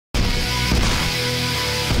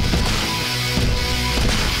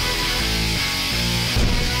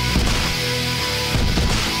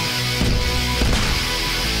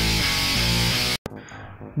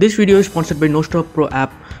This video is sponsored by NoStop Pro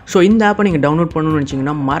app. So இந்த ஆப்பை நீங்கள் டவுன்லோட் பண்ணணும்னு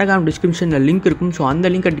நினச்சிங்கன்னா மறக்காம டிஸ்கிரிப்ஷனில் லிங்க் இருக்கும். ஸோ அந்த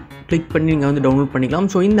லிங்கை கிளிக் பண்ணி நீங்கள் வந்து டவுன்லோட் பண்ணிக்கலாம்.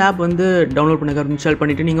 ஸோ இந்த ஆப் வந்து டவுன்லோட் பண்ணி இன்ஸ்டால்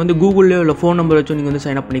பண்ணிவிட்டு நீங்கள் வந்து கூகுளில் இல்லை ஃபோன் நம்பர் வச்சு நீங்கள் வந்து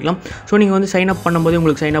சைன் அப் பண்ணிக்கலாம். ஸோ நீங்கள் வந்து சைன் அப் பண்ணும்போது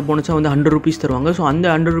உங்களுக்கு சைன் அப் போனஸாக வந்து 100 rupees தருவாங்க. ஸோ அந்த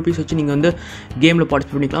 100 rupees வச்சு நீங்கள் வந்து கேமில்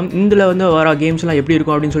பார்ட்டிசிபேட் பண்ணிக்கலாம். இதில் வந்து வர கேம்ஸ்லாம் எப்படி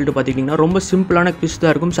இருக்கும் அப்படின்னு சொல்லிட்டு பார்த்துக்கிட்டிங்கன்னா ரொம்ப சிம்பிளான குவிஸ்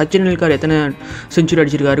தான் இருக்கும். சச்சின் டெண்டுல்கர் எத்தனை செஞ்சுரி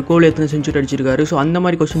அடிச்சிருக்காரு, கோல் எத்தனை செஞ்சுரி அடிச்சிருக்காரு, ஸோ அந்த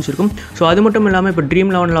மாதிரி கொஸ்டின்ஸ் இருக்கும். ஸோ அது மட்டும் இல்லாமல் இப்போ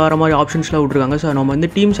ட்ரீம் 11 வர மாதிரி ஆப்ஷன்ஸ்லாம் விட்ருக்காங்க. ஸோ நம்ம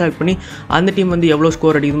வந்து டீம் செலக்ட் பண்ணி அந்த டீம் வந்து எவ்வளோ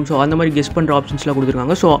ஸ்கோர் அடிக்கும், ஸோ அந்த மாதிரி கெஸ் பண்ணுற ஆப்ஷன்ஸ்லாம்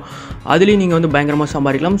கொடுத்துருக்காங்க. ஸோ அதுலேயும் நீங்கள் வந்து பயங்கரமாக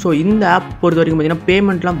சம்பாதிக்கலாம். ஸோ இந்த ஆப் பொறுத்த வரைக்கும் பார்த்தீங்கன்னா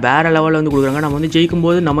பேமெண்ட்லாம் வேறு லெவலில் வந்து கொடுக்குறாங்க. நம்ம வந்து ஜெயிக்கும்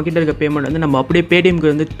போது நம்மக்கிட்ட இருக்க பேமெண்ட் வந்து நம்ம அப்படியே பேடிஎம்க்கு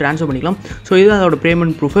வந்து ட்ரான்ஸ்ஃபர் பண்ணிக்கலாம். ஸோ இது அதோட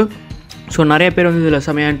பேமெண்ட் ப்ரூஃபு. ஸோ நிறைய பேர் வந்து இதில்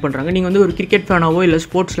செமையாக ஏர்ன் பண்ணுறாங்க. நீங்கள் வந்து ஒரு கிரிக்கெட் ஃபேனாவோ இல்லை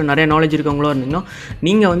ஸ்போர்ட்ஸில் நிறைய நாலேஜ் இருக்கவங்களோ இருந்தீங்கன்னா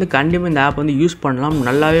நீங்கள் வந்து கண்டிப்பாக இந்த ஆப் வந்து யூஸ் பண்ணலாம்.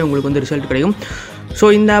 நல்லாவே உங்களுக்கு வந்து ரிசல்ட் கிடைக்கும். ஸோ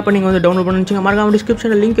இந்த ஆப்பை நீங்கள் வந்து டவுன்லோட் பண்ணி வச்சுங்க. மறக்காம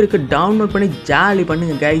டிஸ்கிரிப்ஷனில் லிங்க் இருக்குது, டவுன்லோட் பண்ணி ஜாலி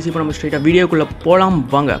பண்ணுங்கள் கைஸ். இப்போ நம்ம ஸ்ட்ரெயிட்டாக வீடியோக்குள்ளே போகலாம்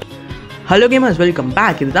வாங்க. Hello gamers, welcome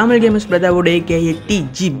back. இது தமிழ் கேமர்ஸ் பிரதரோட ஏகே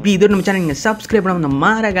TGB. இது நம்ம சேனல் நீங்கள் சப்ஸ்கிரைப் பண்ணாமல்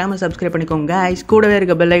மறக்காம சப்ஸ்கிரைப் பண்ணிக்கோங்க கைஸ். கூடவே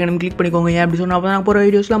இருக்க பெல் ஐக்கனும் கிளிக் பண்ணிக்கோங்க. ஏன் அப்படி சொன்னால் அப்போ நான் போகிற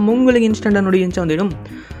வீடியோஸ்லாம் உங்களுக்கு இன்ஸ்டன்ட்டாக நோட்டிஃபிகேஷன் வந்துடும்.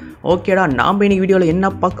 ஓகேடா, நாம் இன்றைக்கி வீடியோவில் என்ன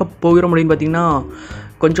பார்க்க போகிறோம் அப்படின்னு பார்த்தீங்கன்னா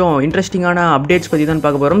கொஞ்சம் இன்ட்ரெஸ்டிங்கான அப்டேட்ஸ் பற்றி தான்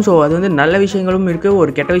பார்க்க போகிறோம். ஸோ அது வந்து நல்ல விஷயங்களும் இருக்குது,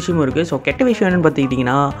 ஒரு கெட்ட விஷயமும் இருக்குது. ஸோ கெட்ட விஷயம் என்னென்னு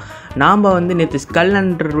பார்த்துக்கிட்டிங்கன்னா நாம் வந்து நேற்று ஸ்கல்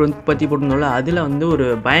அண்டர் பற்றி போட்டிருந்தோம்ல, அதில் வந்து ஒரு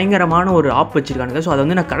பயங்கரமான ஒரு ஆப் வச்சுருக்கானுங்க. ஸோ அதை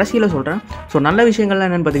வந்து நான் கடைசியில் சொல்கிறேன். ஸோ நல்ல விஷயங்கள்லாம்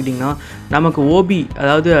என்னென்னு பார்த்துக்கிட்டிங்கன்னா நமக்கு ஓபி,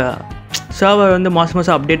 அதாவது சர்வர் வந்து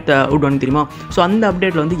மாதம் அப்டேட் விடுவாங்க தெரியுமா. ஸோ அந்த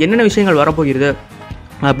அப்டேட்டில் வந்து என்னென்ன விஷயங்கள் வரப்போகிறது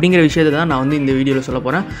அப்படிங்கிற விஷயத்தை தான் நான் வந்து இந்த வீடியோவில் சொல்ல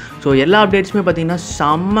போகிறேன். ஸோ எல்லா அப்டேட்ஸுமே பார்த்திங்கன்னா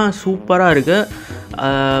செம்ம சூப்பராக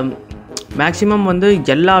இருக்குது. மேக்ஸிமம் வந்து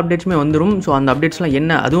எல்லா அப்டேட்ஸுமே வந்துடும். ஸோ அந்த அப்டேட்ஸ்லாம்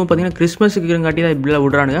என்ன, அதுவும் பார்த்திங்கன்னா கிறிஸ்மஸுக்கு இருக்கிறங்காட்டி தான் இப்படிலாம்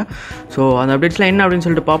விட்றானுங்க. ஸோ அந்த அப்டேட்ஸ்லாம் என்ன அப்படின்னு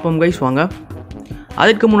சொல்லிட்டு பார்ப்போம் கைஸ் வாங்க.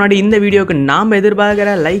 அதுக்கு முன்னாடி இந்த வீடியோக்கு நாம்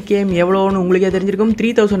எதிர்பார்க்குற லைக் கேம் எவ்வளோன்னு உங்களுக்கே தெரிஞ்சிருக்கும்.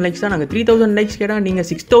 3000 லைக்ஸ் தான். நாங்கள் 3000 லைக்ஸ் கேட்டால் நீங்கள்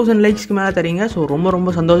 6000 லைக்ஸ்க்கு மேலே தரீங்க. ஸோ ரொம்ப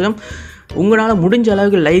ரொம்ப சந்தோஷம். உங்களால் முடிஞ்ச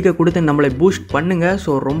அளவுக்கு லைக்கை கொடுத்து நம்மளை பூஸ்ட் பண்ணுங்கள்.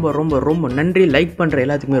 ஸோ ரொம்ப ரொம்ப ரொம்ப நன்றி. லைக் பண்ணுற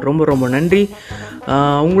எல்லாத்துக்குமே ரொம்ப ரொம்ப நன்றி.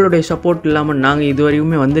 உங்களுடைய சப்போர்ட் இல்லாமல் நாங்கள் இது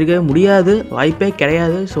வரைக்குமே வந்திருக்க முடியாது, வாய்ப்பே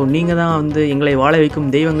கிடையாது. ஸோ நீங்கள் தான் வந்து எங்களை வாழ வைக்கும்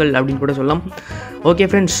தெய்வங்கள் அப்படின்னு கூட சொல்லலாம். ஓகே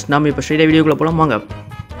ஃப்ரெண்ட்ஸ், நாம் இப்போ ஸ்ட்ரெயிட்டாக வீடியோக்குள்ளே போகலாம் வாங்க.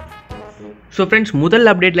 ஸோ ஃப்ரெண்ட்ஸ், முதல்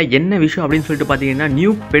அப்டேட்டில் என்ன விஷயம் அப்படின்னு சொல்லிட்டு பார்த்தீங்கன்னா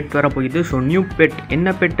நியூ பெட் வர போகுது. ஸோ நியூ பெட்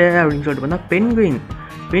என்ன பெட்டு அப்படின்னு சொல்லிட்டு பார்த்தா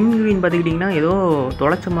பென்குயின் பார்த்துக்கிட்டிங்கன்னா ஏதோ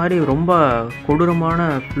தொலைச்ச மாதிரி ரொம்ப கொடூரமான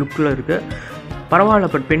லுக்கில் இருக்குது. பரவாயில்ல,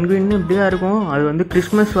 பட் பென்குயின் இப்படி தான் இருக்கும். அது வந்து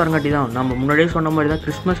கிறிஸ்மஸ் வரங்காட்டி தான், நம்ம முன்னாடியே சொன்ன மாதிரி தான்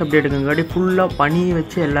கிறிஸ்மஸ் அப்டேட்டுங்காட்டி ஃபுல்லாக பனி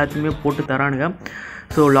வச்சு எல்லாத்தையுமே போட்டு தரானுங்க.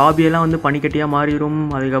 ஸோ லாபியெல்லாம் வந்து பனிக்கட்டியாக மாறிடும்.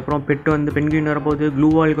 அதுக்கப்புறம் பெட்டு வந்து பென்குயின் வரப்போகுது.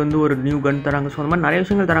 க்ளூவாலுக்கு வந்து ஒரு நியூ கன் தராங்க. ஸோ அந்த மாதிரி நிறைய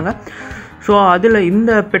விஷயங்கள் தராங்க. ஸோ அதில்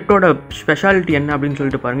இந்த பெட்டோட ஸ்பெஷாலிட்டி என்ன அப்படின்னு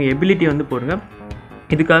சொல்லிட்டு பாருங்கள். எபிலிட்டி வந்து போடுங்க.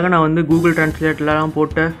 இதுக்காக நான் வந்து கூகுள் ட்ரான்ஸ்லேட்லாம்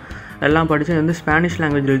போட்டு எல்லாம் படித்து வந்து ஸ்பானிஷ்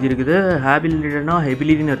லாங்குவேஜ் எழுதியிருக்குது. ஹேபிலிட்டினா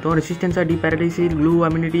ஹெபிலிட்டின்னு அர்த்தம். ரெசிஸ்டன்ஸாக டிபேரடைசர் க்ளூ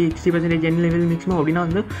அம்யூனிட்டி 60% என் லெவல் மேக்ஸிமம் அப்படின்னா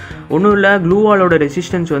வந்து ஒன்றும் இல்லை, க்ளூவாலோட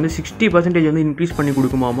ரெசிஸ்டன்ஸ் வந்து 60% வந்து இன்க்ரீஸ் பண்ணி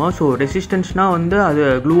கொடுக்குமாமா. ஸோ ரெசிஸ்டன்ஸ்னால் வந்து அது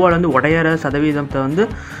க்ளூவால் வந்து உடையிற சதவீதத்தை வந்து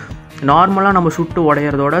நார்மலாக நம்ம சுட்டு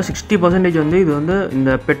உடையிறதோட 60% வந்து இது வந்து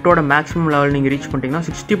இந்த பெட்டோட மேக்ஸிமம் லெவல் நீங்கள் ரீச் பண்ணிட்டீங்கன்னா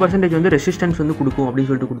 60% வந்து ரெசிஸ்டன்ஸ் வந்து கொடுக்கும் அப்படின்னு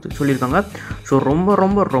சொல்லிட்டு சொல்லியிருக்காங்க. ஸோ ரொம்ப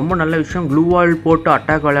ரொம்ப ரொம்ப நல்ல விஷயம். க்ளூவால் போட்டு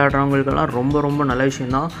அட்டாக் விளையாடுறவங்களுக்கெல்லாம் ரொம்ப ரொம்ப நல்ல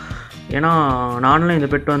விஷயந்தான். ஏன்னா நானும் இந்த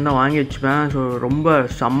பெட்டு வந்து வாங்கி வச்சுப்பேன். ஸோ ரொம்ப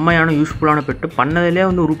செம்மையான யூஸ்ஃபுல்லான பெட்டு. பண்ணதிலே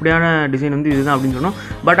வந்து உருப்படியான டிசைன் வந்து இதுதான் அப்படின்னு சொன்னோம்.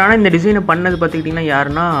 பட் ஆனால் இந்த டிசைனை பண்ணது பார்த்துக்கிட்டிங்கன்னா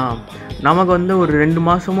யாருன்னா நமக்கு வந்து ஒரு 2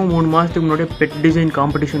 மாதமோ 3 மாதத்துக்கு முன்னாடியே பெட் டிசைன்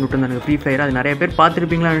காம்படிஷன் விட்டுருந்தாங்க ஃப்ரீ ஃபயர். அது நிறைய பேர்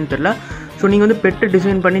பார்த்துருப்பீங்களான்னு தெரியல. ஸோ நீங்கள் வந்து பெட்டு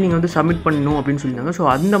டிசைன் பண்ணி நீங்கள் வந்து சப்மிட் பண்ணணும் அப்படின்னு சொல்லியிருந்தாங்க. ஸோ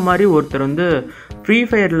அந்த மாதிரி ஒருத்தர் வந்து ஃப்ரீ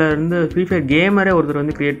ஃபயர் கேமரே ஒருத்தர்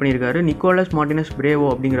வந்து க்ரியேட் பண்ணியிருக்காரு, நிக்கோலஸ் மார்டினஸ் பிரேவோ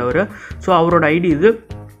அப்படிங்கிறவர். ஸோ அவரோட ஐடி இது.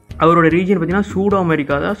 அவரோட ரீஜன் பார்த்திங்கன்னா சூடோ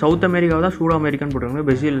அமெரிக்கா தான், சவுத் அமெரிக்காவை தான் சூடோ அமெரிக்கான்னு போட்டுருக்காங்க,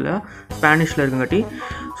 பிரேசிலில் ஸ்பானிஷில் இருக்குங்காட்டி.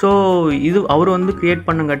 ஸோ இது அவர் வந்து க்ரியேட்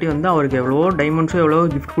பண்ணங்காட்டி வந்து அவருக்கு எவ்வளோ டைமண்ட்ஸும் எவ்வளோ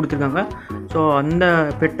கிஃப்ட் கொடுத்துருக்காங்க. ஸோ அந்த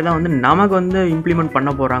பெட்டை தான் வந்து நமக்கு வந்து இம்ப்ளிமெண்ட்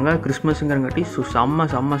பண்ண போகிறாங்க கிறிஸ்மஸுங்கிறங்காட்டி. ஸோ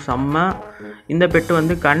செம்ம இந்த பெட்டு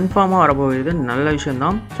வந்து கன்ஃபார்மாக வரப்போகுது. நல்ல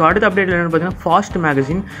விஷயந்தான். ஸோ அடுத்த அப்டேட் என்னென்னு பார்த்தீங்கன்னா ஃபாஸ்ட்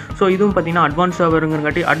மேகசின். ஸோ இதுவும் பார்த்திங்கன்னா அட்வான்ஸ்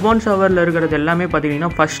சர்வருங்கிறங்காட்டி அட்வான்ஸ் சர்வரில் இருக்கிறது எல்லாமே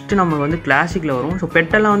பார்த்திங்கன்னா ஃபஸ்ட்டு நமக்கு வந்து கிளாசிக்கில் வரும். ஸோ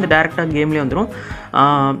பெட்டெல்லாம் வந்து டேரெக்டாக கேம்லேயே வந்துடும்.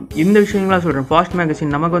 இந்த விஷயங்களாக சொல்கிறேன். ஃபாஸ்ட்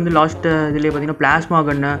மேகசின் நமக்கு வந்து லாஸ்ட் இதுலேயே பார்த்திங்கன்னா பிளாஸ்மா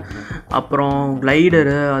கன்னு, அப்புறம்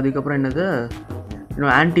கிளைடரு, அதுக்கப்புறம் என்னது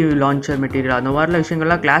இன்னும் ஆன்டி லான்ச்சர் மெட்டீரியல், அந்த மாதிரிலாம்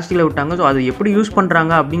விஷயங்கள்லாம் கிளாசிக்கில் விட்டாங்க. ஸோ அதை எப்படி யூஸ்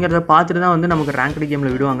பண்ணுறாங்க அப்படிங்கிறத பார்த்துட்டு தான் வந்து நமக்கு ரேங்க்டு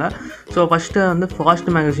கேமில் விடுவாங்க. ஸோ ஃபஸ்ட்டு வந்து ஃபாஸ்ட்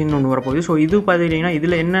மேகசின் ஒன்று வரப்போகுது. ஸோ இது பார்த்துக்கிட்டிங்கன்னா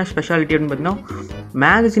இதில் என்ன ஸ்பெஷாலிட்டி அப்படின்னு பார்த்தீங்கன்னா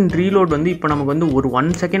மேகசின் ரீலோட் வந்து இப்போ நமக்கு வந்து ஒரு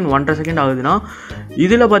 1 செகண்ட் 1.5 செகண்ட் ஆகுதுன்னா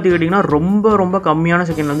இதில் பார்த்துக்கிட்டிங்கன்னா ரொம்ப ரொம்ப கம்மியான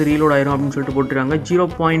செகண்ட் வந்து ரீலோட் ஆயிரும் அப்படின்னு சொல்லிட்டு போட்டுருக்காங்க.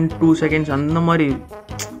 0.2 செகண்ட்ஸ் அந்த மாதிரி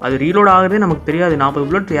அது ரீலோட் ஆகிறதே நமக்கு தெரியாது. 40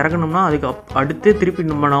 புல்லட் இறக்கணும்னா அதுக்கு அடுத்து திருப்பி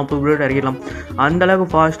நம்ம 40 புல்லட் இறக்கிடலாம்.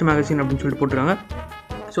 அந்தளவுக்கு ஃபாஸ்ட் மேகசின் அப்படின்னு சொல்லிட்டு போட்டிருக்காங்க.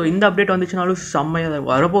 ஸோ இந்த அப்டேட் வந்துச்சுனாலும் செம்மையாக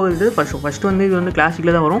வரப்போகுது. ஃபஸ்ட்டு வந்து இது வந்து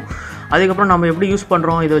கிளாசிக்கில் தான் வரும். அதுக்கப்புறம் நம்ம எப்படி யூஸ்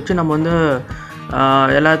பண்ணுறோம், இதை வச்சு நம்ம வந்து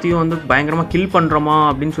எல்லாத்தையும் வந்து பயங்கரமாக கில் பண்ணுறோமா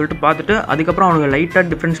அப்படின்னு சொல்லிட்டு பார்த்துட்டு அதுக்கப்புறம் அவனுங்க லைட்டாக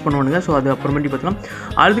டிஃப்ரென்ஸ் பண்ணுவானுங்க. ஸோ அது அப்புறமேட்டி பார்த்துக்கலாம்.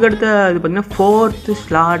 அதுக்கடுத்து இது பார்த்திங்கன்னா 4th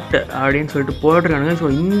ஸ்லாட் அப்படின்னு சொல்லிட்டு போட்டிருக்கானுங்க. ஸோ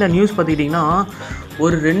இந்த நியூஸ் பார்த்துக்கிட்டிங்கன்னா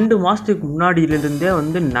ஒரு 2 மாதத்துக்கு முன்னாடியிலேருந்தே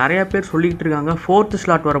வந்து நிறையா பேர் சொல்லிக்கிட்டு இருக்காங்க 4th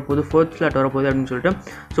ஸ்லாட் வரப்போகுது அப்படின்னு சொல்லிட்டு.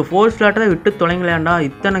 ஸோ 4th ஸ்லாட்டை விட்டு தொலைங்களையாண்டா,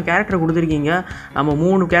 இத்தனை கேரக்டர் கொடுத்துருக்கீங்க, நம்ம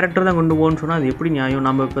 3 கேரக்டர் தான் கொண்டு போகணும்னு சொன்னால் அது எப்படி நியாயம்?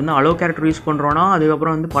 நம்ம இப்போ வந்து அலோ கேரக்டர் யூஸ் பண்ணுறோன்னா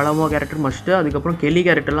அதுக்கப்புறம் வந்து பலமோ கேரக்டர் மஸ்ட்டு, அதுக்கப்புறம் கெலி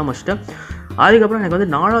கேரக்டர்லாம் மஸ்ட்டு, அதுக்கப்புறம் எனக்கு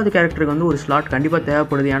வந்து 4வது கேரக்டருக்கு வந்து ஒரு ஸ்லாட் கண்டிப்பாக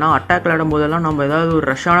தேவைப்படுது. ஏன்னா அட்டாக் விளையாடும் போதெல்லாம் நம்ம ஏதாவது ஒரு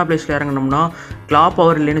ரஷ்ஷான பிளேஸில் இறங்கினோம்னா கிளாப்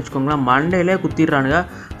பவர் இல்லைன்னு வச்சுக்கோங்களேன், மண்டையிலே குத்திடுறானுங்க.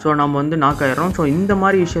 ஸோ நம்ம வந்து நாக் ஆயிடுறோம். ஸோ இந்த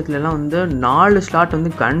மாதிரி விஷயத்துலலாம் வந்து 4 ஸ்லாட்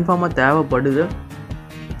வந்து கன்ஃபார்மாக தேவைப்படுது.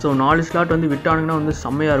 ஸோ 4 ஸ்லாட் வந்து விட்டானுங்கன்னா வந்து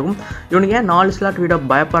செம்மையாக இருக்கும். இவனுக்கு ஏன் 4 ஸ்லாட் விட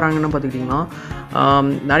பயப்படுறாங்கன்னு பார்த்துக்கிட்டிங்கன்னா,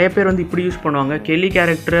 நிறைய பேர் வந்து இப்படி யூஸ் பண்ணுவாங்க. கெல்லி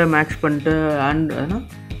கேரக்டரை மேக்ஸ் பண்ணிட்டு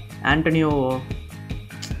ஆண்டனியோ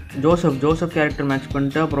ஜோசப் கேரக்டர் மேக்ஸ்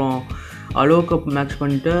பண்ணிட்டு அப்புறம் அலோக்கப் மேக்ஸ்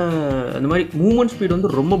பண்ணிட்டு அந்த மாதிரி மூமெண்ட் ஸ்பீட் வந்து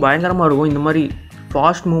ரொம்ப பயங்கரமாக இருக்கும். இந்த மாதிரி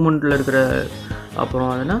ஃபாஸ்ட் மூமெண்ட்டில் இருக்கிற அப்புறம்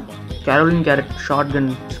அதுனா கேரோலின் கேரக்டர் ஷார்ட் கன்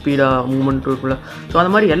ஸ்பீடாக மூமெண்ட் இருக்குல்ல. ஸோ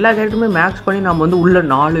அந்த மாதிரி எல்லா கேரக்டருமே மேக்ஸ் பண்ணி நம்ம வந்து உள்ள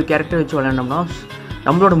 4 கேரக்டர் வச்சு விளையாண்டோம்னா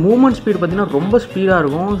நம்மளோட மூமெண்ட் ஸ்பீட் பார்த்திங்கன்னா ரொம்ப ஸ்பீடாக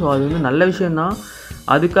இருக்கும். ஸோ அது வந்து நல்ல விஷயந்தான்.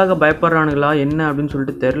 அதுக்காக பயப்படுறானுங்களா என்ன அப்படின்னு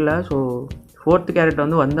சொல்லிட்டு தெரில. ஸோ 4th கேரக்டர்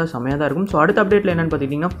வந்து வந்தால் செம்மையாக தான் இருக்கும். ஸோ அடுத்த அப்டேட்டில் என்னென்னு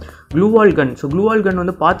பார்த்துக்கிட்டிங்கன்னா க்ளூவால் கன். ஸோ க்ளூவால் கன்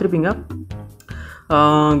வந்து பார்த்துருப்பீங்க.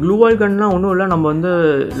 க்ளூவால் கன்னா ஒன்றும் இல்லை, நம்ம வந்து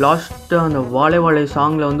லாஸ்ட்டாக அந்த வாழை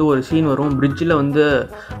சாங்கில் வந்து ஒரு சீன் வரும். பிரிட்ஜில் வந்து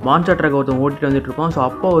மான்ஸ்டர் ட்ரக் ஒருத்தன் ஓட்டிகிட்டு வந்துட்டுருப்பான். ஸோ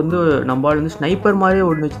அப்போ வந்து நம்மளால் வந்து ஸ்னைப்பர் மாதிரியே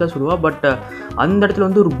ஒன்று வச்சு தான் சொல்லுவாள். பட் அந்த இடத்துல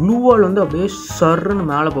வந்து ஒரு க்ளூவால் வந்து அப்படியே சர்ன்னு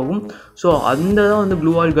மேலே போகும். ஸோ அந்த தான் வந்து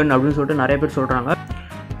க்ளூவால் கன் அப்படின்னு சொல்லிட்டு நிறைய பேர் சொல்கிறாங்க.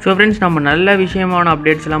 ஸோ ஃப்ரெண்ட்ஸ், நம்ம நல்ல விஷயமான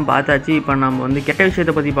அப்டேட்ஸ் எல்லாம் பார்த்தாச்சு. இப்போ நம்ம வந்து கெட்ட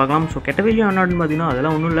விஷயத்தை பற்றி பார்க்கலாம். ஸோ கெட்ட விஷயம் என்னன்னு பார்த்தீங்கன்னா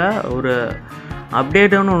அதெல்லாம் ஒன்றும் இல்லை, ஒரு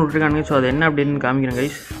அப்டேட்டுன்னு ஒன்று விட்டுருக்காங்க. ஸோ அது என்ன அப்படின்னு காமிக்கிறேன்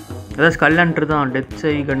கைஸ். அதாவது ஸ்கல் ஹண்டர் தான், டெத்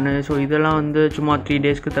சை கன்று. ஸோ இதெல்லாம் வந்து சும்மா 3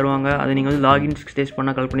 டேஸ்க்கு தருவாங்க. அதை நீங்கள் வந்து லாகின் 6 டேஸ்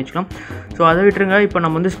பண்ணால் கல் பண்ணிக்கலாம். ஸோ அதை விட்டுருங்க. இப்போ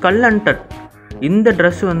நம்ம வந்து ஸ்கல் ஹண்டர் இந்த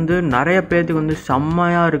ட்ரெஸ் வந்து நிறைய பேர்த்துக்கு வந்து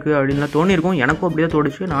செம்மையாக இருக்குது அப்படின்லாம் தோணியிருக்கும். எனக்கும் அப்படி தான்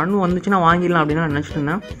தோணுச்சு. நானும் வந்துச்சுன்னா வாங்கிடலாம் அப்படின்னு நான் நினச்சிட்டு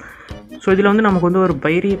இருந்தேன். ஸோ இதில் வந்து நமக்கு வந்து ஒரு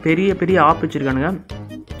பெரிய ஆப் வச்சுருக்கானுங்க.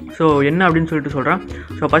 ஸோ என்ன அப்படின்னு சொல்லிட்டு சொல்கிறேன்.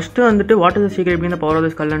 ஸோ ஃபஸ்ட்டு வந்துட்டு what is the secret behind the power of the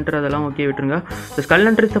skull Hunter, அதெல்லாம் ஓகே விட்டுருங்க. த skull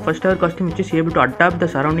Hunter is the first ever costume which is able to adapt the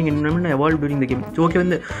surrounding environment and evolve during the game. So okay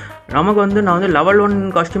வந்து நமக்கு வந்து நான் வந்து level 1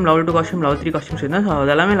 costume, level 2 costume, level 3 costumes இருந்தேன். So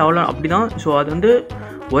அது எல்லாமே level 1 அப்படி தான். ஸோ அது வந்து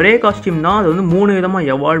ஒரே காஸ்டியூம் தான், அது வந்து 3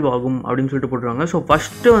 விதமாக எவால்வ் ஆகும் அப்படின்னு சொல்லிட்டு போட்டுருவாங்க. ஸோ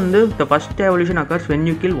ஃபஸ்ட்டு வந்து the first evolution occurs when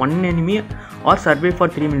you kill one enemy or survive for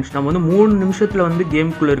 3 minutes. நம்ம வந்து 3 நிமிஷத்தில் வந்து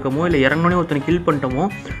கேமுக்குள்ளே இருக்கமோ இல்லை இறங்கினோடனே ஒருத்தனை கில் பண்ணிட்டோமோ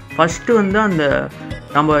ஃபஸ்ட்டு வந்து அந்த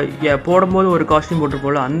நம்ம போடும்போது ஒரு காஸ்டியூம்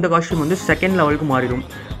போட்டிருப்போம்ல அந்த காஸ்டியூம் வந்து செகண்ட் லெவலுக்கு மாறிடும்.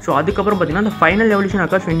 ஸோ அதுக்கப்புறம் பார்த்தீங்கன்னா அந்த final evolution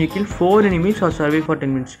occurs when you kill 4 enemies or survive for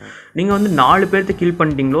 10 minutes. நீங்கள் வந்து 4 பேர்த்து கில்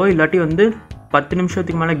பண்ணிட்டீங்களோ இல்லாட்டி வந்து 10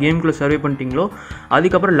 நிமிஷத்துக்கு மேலே கேமுக்குள்ளே சர்வே பண்ணிட்டீங்களோ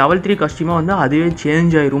அதுக்கப்புறம் லெவல் 3 காஸ்டியூமாக வந்து அதுவே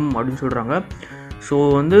சேஞ்ச் ஆயிரும் அப்படின்னு சொல்கிறாங்க. ஸோ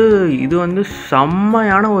வந்து இது வந்து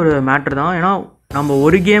செம்மையான ஒரு மேட்ரு தான். ஏன்னா நம்ம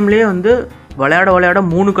ஒரு கேம்லேயே வந்து விளையாட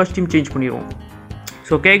 3 காஸ்டியூம் சேஞ்ச் பண்ணிடுவோம்.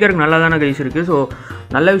 ஸோ கேட்குறதுக்கு நல்லா தானே கைஸ் இருக்குது. ஸோ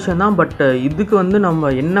நல்ல விஷயந்தான். பட் இதுக்கு வந்து நம்ம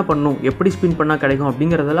என்ன பண்ணணும், எப்படி ஸ்பின் பண்ணால் கிடைக்கும்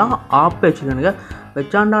அப்படிங்கிறதெல்லாம் ஆப் வச்சுக்கணுங்க.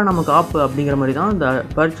 வச்சாண்டா நமக்கு ஆப் அப்படிங்கிற மாதிரி தான். இந்த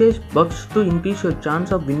purchase bugs to increase your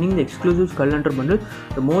chance of winning the exclusive skull Hunter bundle.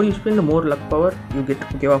 The more you spin the more luck power you get.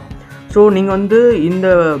 ஓகேவா? ஸோ நீங்கள் வந்து இந்த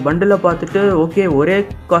பண்டிலை பார்த்துட்டு ஓகே ஒரே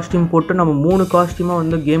காஸ்டியூம் போட்டு நம்ம 3 காஸ்டியூமாக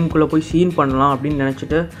வந்து கேமுக்குள்ளே போய் சீன் பண்ணலாம் அப்படின்னு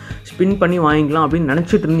நினச்சிட்டு ஸ்பின் பண்ணி வாங்கிக்கலாம் அப்படின்னு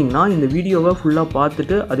நினச்சிட்டு இருந்தீங்கன்னா இந்த வீடியோவை ஃபுல்லாக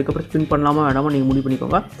பார்த்துட்டு அதுக்கப்புறம் ஸ்பின் பண்ணலாமா வேணாமா நீங்கள் முடிவு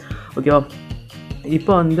பண்ணிக்கோங்க. ஓகேவா?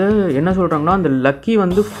 இப்போ வந்து என்ன சொல்கிறாங்கன்னா அந்த லக்கி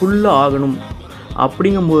வந்து ஃபுல்லாக ஆகணும்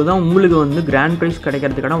அப்படிங்கும்போது தான் உங்களுக்கு வந்து கிராண்ட் ப்ரைஸ்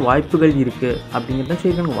கிடைக்கிறதுக்கான வாய்ப்புகள் இருக்குது அப்படிங்கிறத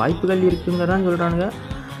சரி வாய்ப்புகள் இருக்குங்கிறதான் சொல்கிறானுங்க.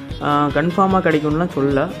 கன்ஃபார்மாக கிடைக்கும்லாம்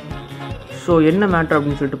சொல்லலை. ஸோ என்ன மேட்ரு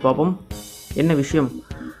அப்படின்னு சொல்லிட்டு பார்ப்போம். என்ன விஷயம்,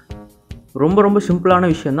 ரொம்ப சிம்பிளான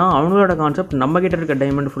விஷயம் தான். அவங்களோட கான்செப்ட் நம்ம கிட்ட இருக்க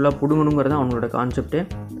டைமண்ட் ஃபுல்லாக பிடுங்கணுங்கிறது அவங்களோட கான்செப்ட்டு.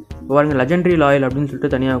 பாருங்கள் லெஜெண்டரி லாயல் அப்படின்னு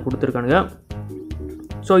சொல்லிட்டு தனியாக கொடுத்துருக்கானுங்க.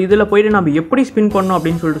 ஸோ இதில் போய்ட்டு நம்ம எப்படி ஸ்பின் பண்ணோம்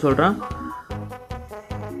அப்படின்னு சொல்லிட்டு சொல்கிறேன்.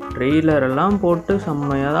 ட்ரெய்லரெல்லாம் போட்டு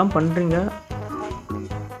செம்மையாக தான் பண்ணுறீங்க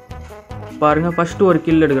பாருங்கள். ஃபஸ்ட்டு ஒரு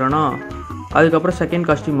கில் எடுக்கிறோன்னா அதுக்கப்புறம் செகண்ட்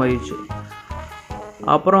காஸ்டியூம் மாறிடுச்சு.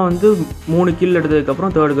 அப்புறம் வந்து 3 கில்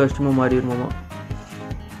எடுத்ததுக்கப்புறம் 3rd காஸ்டியூமாக மாறிடுமோமா.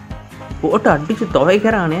 போட்டு அடித்து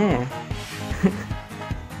துவைக்கிறானே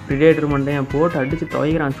ப்ரிடேட்டர் மண்டையன் போட்டு அடித்து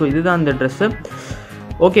துவைக்கிறான். ஸோ இதுதான் அந்த ட்ரெஸ்ஸு.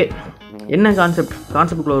 ஓகே என்ன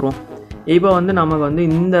கான்செப்டுக்குள்ளே வருவோம். இப்போ வந்து நமக்கு வந்து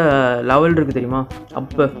இந்த லெவல் இருக்குது தெரியுமா,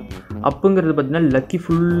 அப்புங்கிறது பார்த்திங்கன்னா லக்கி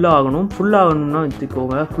ஃபுல்லாக ஆகணும். ஃபுல்லாகணும்னா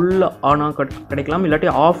வச்சுக்கோங்க, ஃபுல்லாக ஆனால் கிடைக்கலாம், இல்லாட்டி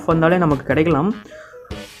ஆஃப் வந்தாலே நமக்கு கிடைக்கலாம்.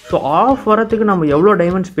 ஸோ ஆஃப் வரத்துக்கு நம்ம எவ்வளோ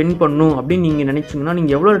டைமண்ட் ஸ்பெண்ட் பண்ணணும் அப்படின்னு நீங்கள் நினச்சிங்கன்னா,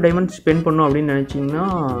 நீங்கள் எவ்வளோ டைமண்ட் ஸ்பெண்ட் பண்ணணும் அப்படின்னு நினச்சிங்கன்னா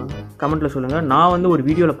கமெண்ட்டில் சொல்லுங்கள். நான் வந்து ஒரு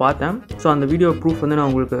வீடியோவில் பார்த்தேன். ஸோ அந்த வீடியோ ப்ரூஃப் வந்து நான்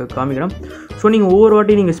உங்களுக்கு காமிக்கிறேன். ஸோ நீங்கள் ஒவ்வொரு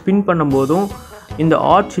வாட்டி நீங்கள் ஸ்பின் பண்ணும்போதும் இந்த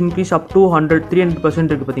ஆட்ஸ் இன்க்ரீஸ் அப் டு 300%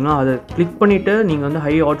 இருக்குது பார்த்தீங்கன்னா, அதை கிளிக் பண்ணிவிட்டு நீங்கள் வந்து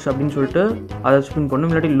ஹை ஆட்ஸ் அப்படின்னு சொல்லிட்டு அதை ஸ்பின் பண்ணணும்.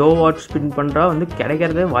 இல்லாட்டி லோ ஆட்ஸ் ஸ்பின் பண்ணுறா வந்து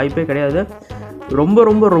கிடைக்கிறதே வாய்ப்பே கிடையாது. ரொம்ப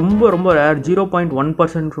ரொம்ப ரொம்ப ரொம்ப ரேர்,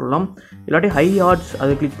 0.1% சொல்லலாம். இல்லாட்டி ஹை ஆட்ஸ்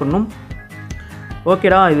அதை கிளிக் பண்ணணும்.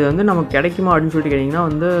 ஓகேடா, இது வந்து நமக்கு கிடைக்குமா அப்படின்னு சொல்லிட்டு கேட்டிங்கன்னா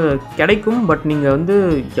வந்து கிடைக்கும். பட் நீங்கள் வந்து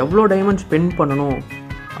எவ்வளோ டைமண்ட் ஸ்பெண்ட் பண்ணணும்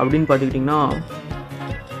அப்படின்னு பார்த்துக்கிட்டிங்கன்னா,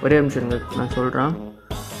 ஒரே நிமிஷம் நான் சொல்கிறேன்.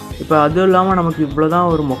 இப்போ அதுவும் இல்லாமல் நமக்கு இவ்வளோ தான்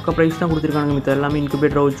ஒரு மொக்க ப்ரைஸ் தான் கொடுத்துருக்கானுங்க. மித்த எல்லாமே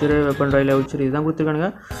இன்குபேட்டர் வவுச்சர், வெப்பன் ராயில் வவுச்சர் இதுதான் கொடுத்துருக்கானுங்க.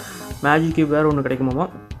 மேஜிக் கியூப் வேறு ஒன்று கிடைக்குமாமா.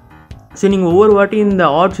 ஸோ நீங்கள் ஒவ்வொரு வாட்டி இந்த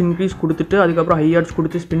ஆட்ஸ் இன்க்ரீஸ் கொடுத்துட்டு அதுக்கப்புறம் ஹை ஆட்ஸ்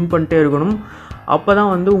கொடுத்து ஸ்பின் பண்ணிட்டே இருக்கணும். அப்போ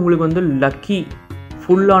தான் வந்து உங்களுக்கு வந்து லக்கி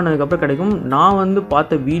ஃபுல்லானதுக்கப்புறம் கிடைக்கும். நான் வந்து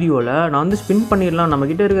பார்த்த வீடியோவில் நான் வந்து ஸ்பின் பண்ணிடலாம்,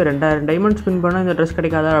 நம்மக்கிட்ட இருக்க 2000 டைமண்ட் ஸ்பின் பண்ணால் இந்த ட்ரெஸ்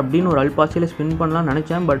கிடைக்காதா அப்படின்னு ஒரு அல்பாசியில் ஸ்பின் பண்ணலாம்னு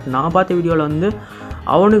நினச்சேன். பட் நான் பார்த்த வீடியோவில் வந்து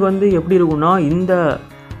அவனுக்கு வந்து எப்படி இருக்குன்னா,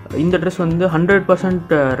 இந்த ட்ரெஸ் வந்து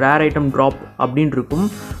 100% ரேர் ஐட்டம் ட்ராப் அப்படின்னு இருக்கும்.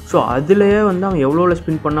 ஸோ அதுலேயே வந்து அவன் எவ்வளோ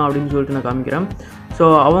ஸ்பின் பண்ணான் அப்படின்னு சொல்லிட்டு நான் காமிக்கிறேன். ஸோ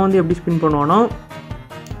அவன் வந்து எப்படி ஸ்பின் பண்ணுவான்னா,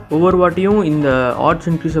 ஒவ்வொரு வாட்டியும் இந்த ஆட்ஸ்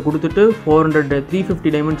இன்க்ரீஸை கொடுத்துட்டு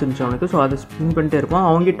 350 டைமண்ட்ஸ் இருந்துச்சு அவனுக்கு. ஸோ அதை ஸ்பின் பண்ணிட்டே இருப்பான்.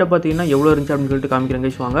 அவங்ககிட்ட பார்த்தீங்கன்னா எவ்வளோ இருந்துச்சு அப்படின்னு சொல்லிட்டு காமிக்கிறேன்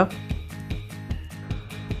கைஸ், வாங்க.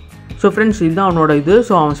 ஸோ ஃப்ரெண்ட்ஸ், இதுதான் அவனோட இது.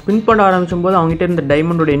 ஸோ அவன் ஸ்பின் பண்ண ஆரம்பிக்கும் போது அவங்ககிட்ட இருந்த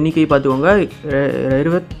டைமண்டோட எண்ணிக்கை பார்த்துக்கோங்க.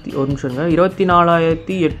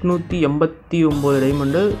 24,889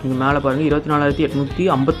 டைமண்டு. இங்கே மேலே பாருங்கள்,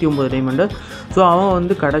 24,859 டைமண்டு. ஸோ அவன்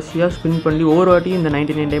வந்து கடைசியாக ஸ்பின் பண்ணி ஒவ்வொரு வாட்டியும் இந்த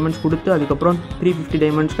 99 டைமண்ட்ஸ் கொடுத்து அதுக்கப்புறம் 350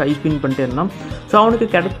 டைமண்ட்ஸ்க்கு ஹை ஸ்பின் பண்ணிட்டே இருந்தான். ஸோ அவனுக்கு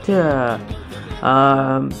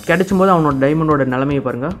கிடைச்சும் போது அவனோட டைமண்டோட நிலைமையை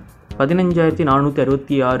பாருங்கள்.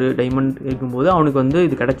 15,466 டைமண்ட் இருக்கும்போது அவனுக்கு வந்து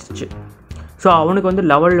இது கிடச்சிச்சு. ஸோ அவனுக்கு வந்து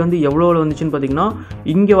லெவல் வந்து எவ்வளோ வந்துச்சுன்னு பார்த்தீங்கன்னா,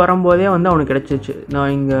 இங்கே வரும்போதே வந்து அவனுக்கு கிடச்சிருச்சு.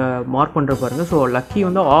 நான் இங்கே மார்க் பண்ணுற பாருங்கள். ஸோ லக்கி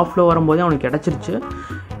வந்து ஆஃபில் வரும்போதே அவனுக்கு கிடச்சிருச்சு.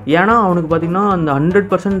 ஏன்னா அவனுக்கு பார்த்திங்கன்னா அந்த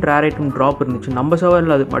 100% ரேர் ஐட்டம் ட்ராப் இருந்துச்சு. நம்ம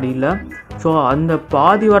சர்வரில் அது படி இல்லை. ஸோ அந்த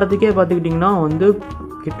பாதி வரத்துக்கே பார்த்துக்கிட்டிங்கன்னா வந்து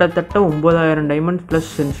கிட்டத்தட்ட 9,000 டைமண்ட்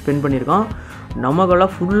ப்ளஸ் ஸ்பெண்ட் பண்ணியிருக்கான்.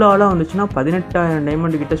 நமக்கெல்லாம் ஃபுல்லாலாம் வந்துச்சுன்னா 18,000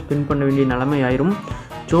 டைமண்ட் கிட்ட ஸ்பெண்ட் பண்ண வேண்டிய நிலைமை ஆயிரும்.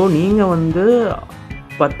 ஸோ நீங்கள் வந்து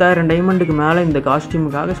 10,000 டைமண்டுக்கு மேலே இந்த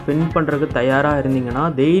காஸ்டியூமுக்காக ஸ்பெண்ட் பண்ணுறதுக்கு தயாராக இருந்தீங்கன்னா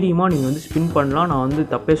தைரியமாக நீங்கள் வந்து ஸ்பின் பண்ணலாம். நான் வந்து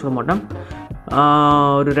தப்பே சொல்ல மாட்டேன்.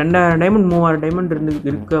 ஒரு 2,000 டைமண்ட் 3,000 டைமண்ட்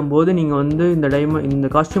இருக்கும்போது நீங்கள் வந்து இந்த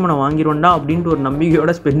காஸ்டியூமை நான் வாங்கிடுவேன்டா அப்படின்ட்டு ஒரு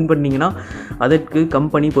நம்பிக்கையோடு ஸ்பெண்ட் பண்ணிங்கன்னா அதற்கு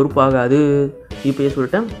கம்பெனி பொறுப்பாகாது. இப்போயே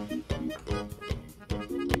சொல்லிட்டேன்.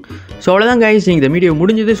 ஸோ அவ்வளோதான் கைஸ், இந்த வீடியோ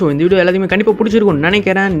முடிஞ்சது. ஸோ இந்த வீடியோ எல்லாத்தையுமே கண்டிப்பாக பிடிச்சிருக்கும்னு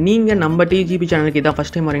நினைக்கிறேன். நீங்கள் நம்ம TGB சேனலுக்கு இதான்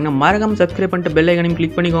ஃபஸ்ட் டைம் வரீங்கன்னா மறக்காம சப்ஸ்கிரைப் பண்ணிட்டு பெல் ஐக்கனையும்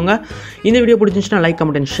கிளிக் பண்ணிக்கோங்க. இந்த வீடியோ பிடிச்சிருந்துச்சுன்னா லைக்,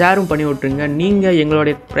 கமெண்ட் அண்ட் ஷேரும் பண்ணி விட்ருங்க. நீங்கள்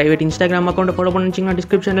எங்களுடைய ப்ரைவேட் இன்ஸ்டாகிராம் அக்கௌண்ட்டை ஃபாலோ பண்ணிச்சிங்கன்னா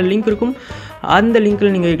டிஸ்கிரிப்ஷனில் லிங்க் இருக்கும். அந்த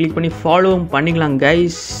லிங்க்கில் நீங்கள் கிளிக் பண்ணி ஃபாலோவும் பண்ணிக்கலாம்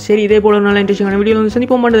கைஸ். சரி, இதே போல நல்ல இன்ட்ரெஸ்டிங்கான வீடியோ வந்து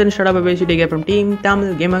சந்திப்போம். ஸ்டார்ட் அப் பேசி take care from team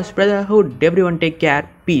Tamil gamers brotherhood. Every one take care,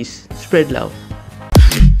 piece, spread love.